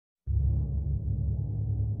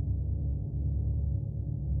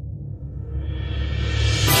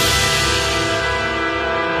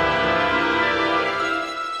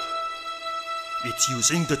It's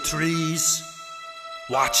using the trees,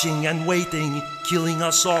 watching and waiting, killing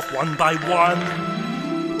us off one by one.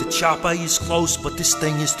 The chopper is close, but this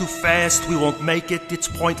thing is too fast. We won't make it, it's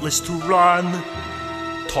pointless to run.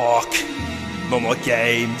 Talk, no more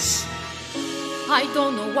games. I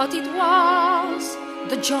don't know what it was.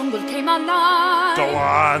 The jungle came alive. Go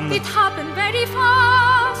on. It happened very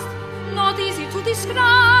fast, not easy to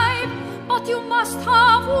describe, but you must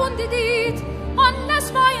have wounded it,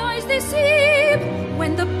 unless my eyes deceive.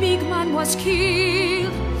 When the big man was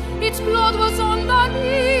killed, its blood was on the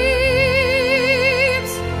leaves.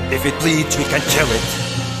 If it bleeds, we can kill it.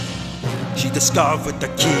 She discovered the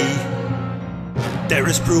key. There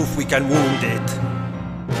is proof we can wound it.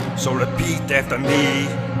 So repeat after me.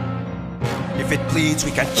 If it bleeds,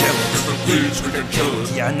 we can kill it. If it bleeds, we can kill it.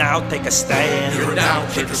 Yeah, now take a stand. Here now,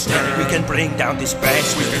 take a stand. We can bring down this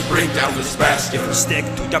basket. We can bring down this basket. If we stick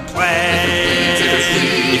to the plan.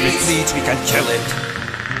 If it bleeds, we can kill it.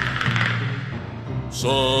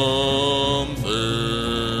 Something's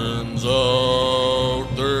out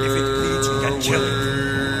there. If it bleeds, we can kill it.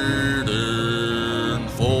 Waiting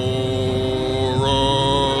for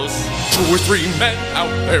us. 2 or 3 men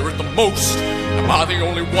out there at the most. Am I the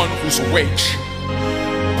only one who's awake?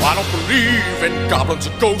 I don't believe in goblins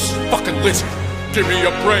or ghosts. Fucking lizard, give me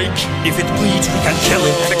a break. If it bleeds, we can kill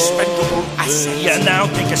it. An expendable asset. Yeah, now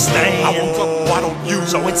take a stand. I won't come, why don't you?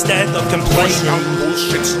 So instead of complaining,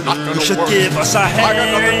 bullshit's not gonna you should work. give us a hand. I got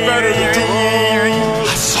nothing better to do.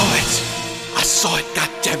 I saw it. I saw it. God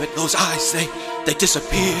damn it, those eyes, they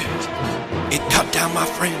disappeared. It cut down my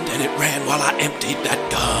friend and it ran while I emptied that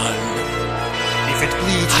gun. If it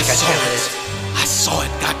bleeds, we can kill it. I saw it,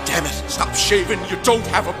 goddammit. Stop shaving, you don't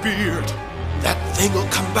have a beard. That thing will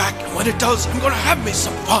come back, and when it does, I'm gonna have me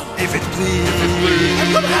some fun. If it bleeds,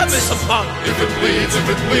 I'm gonna have me some fun. If it bleeds, if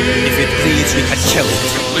it bleeds. If it bleeds, we can kill it.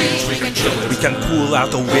 If it bleeds, we can kill it. We can pull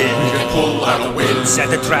out the wind. We can pull out the wind.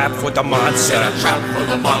 Set a trap for the monster. Set a trap for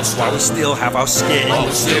the monster. While we still have our skin. While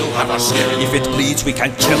we still have our skin. If it bleeds, we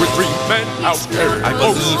can 2 kill or it. 3 men out there. I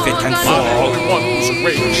believe it can I'm the fall. only one who's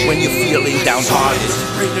awake. When you're feeling downhearted,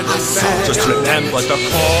 just remember the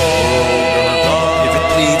call. If it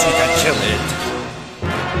bleeds, we can kill it.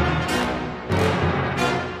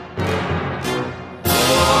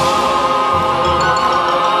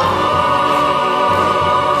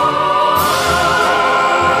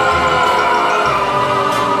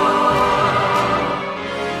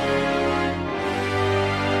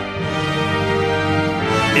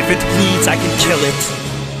 If it bleeds, I can kill it.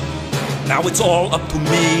 Now it's all up to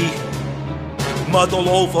me. Mud all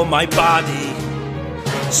over my body,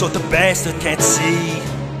 so the bastard can't see.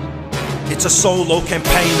 It's a solo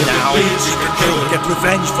campaign now. Get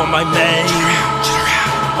revenge for my men.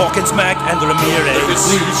 Hawkins, Mac, and Ramirez. If it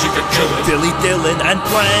bleeds, you can kill it. Billy, Dylan, and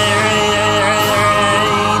Blaine.